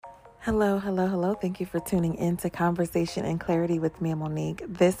Hello, hello, hello. Thank you for tuning in to Conversation and Clarity with Mia Monique.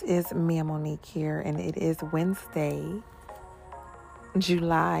 This is Mia Monique here, and it is Wednesday,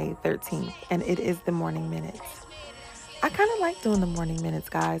 July 13th, and it is the Morning Minutes. I kind of like doing the Morning Minutes,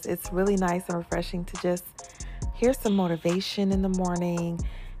 guys. It's really nice and refreshing to just hear some motivation in the morning,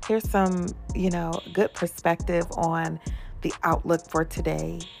 hear some, good perspective on the outlook for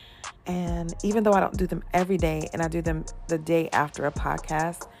today. And even though I don't do them every day and I do them the day after a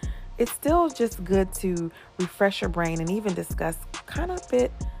podcast, it's still just good to refresh your brain and even discuss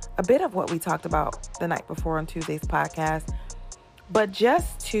a bit of what we talked about the night before on Tuesday's podcast. But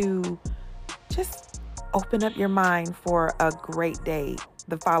just open up your mind for a great day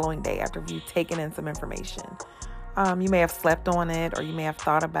the following day after you've taken in some information. You may have slept on it or you may have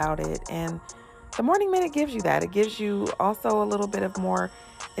thought about it. And the Morning Minute gives you that. It gives you also a little bit of more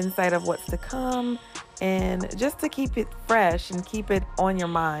insight of what's to come, and just to keep it fresh and keep it on your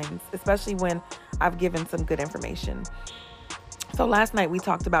minds, especially when I've given some good information. So last night we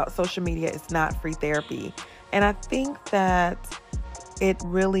talked about social media is not free therapy. And I think that it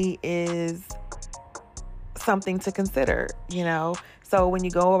really is something to consider, So when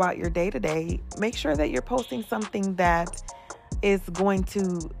you go about your day to day, make sure that you're posting something that is going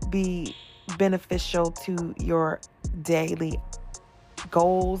to be beneficial to your daily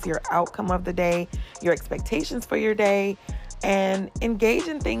goals, your outcome of the day, your expectations for your day, and engage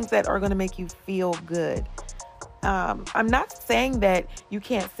in things that are going to make you feel good. I'm not saying that you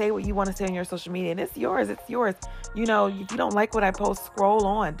can't say what you want to say on your social media, and it's yours. If you don't like what I post, scroll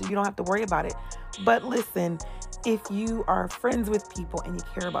on. You don't have to worry about it. But listen, if you are friends with people and you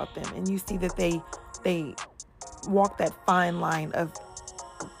care about them and you see that they walk that fine line of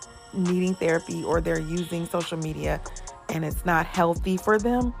needing therapy or they're using social media and it's not healthy for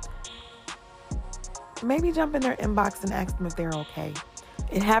them, maybe jump in their inbox and ask them if they're okay.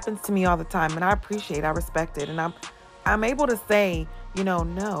 It happens to me all the time, and I respect it. And I'm able to say,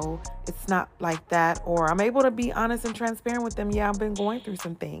 no, it's not like that. Or I'm able to be honest and transparent with them. Yeah, I've been going through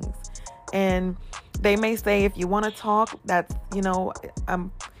some things. And they may say, if you want to talk, that's,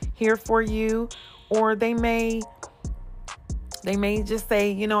 I'm here for you. Or they may just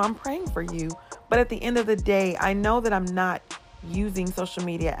say, I'm praying for you. But at the end of the day, I know that I'm not using social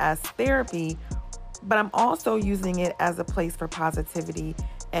media as therapy, but I'm also using it as a place for positivity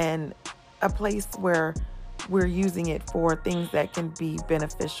and a place where we're using it for things that can be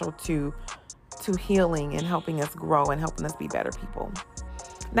beneficial to healing and helping us grow and helping us be better people.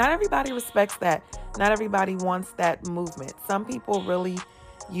 Not everybody respects that. Not everybody wants that movement. Some people really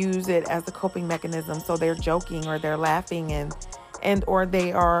use it as a coping mechanism. So they're joking or they're laughing or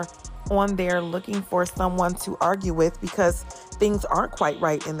they are on there looking for someone to argue with because things aren't quite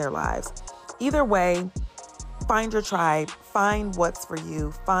right in their lives. Either way, find your tribe, find what's for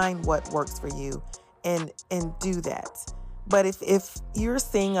you, find what works for you, and do that. But if you're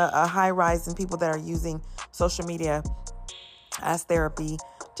seeing a high rise in people that are using social media as therapy,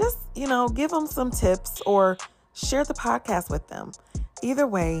 just, give them some tips or share the podcast with them. Either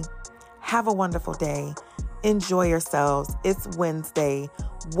way, have a wonderful day. Enjoy yourselves. It's Wednesday.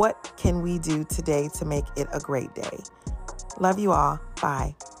 What can we do today to make it a great day? Love you all.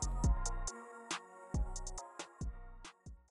 Bye.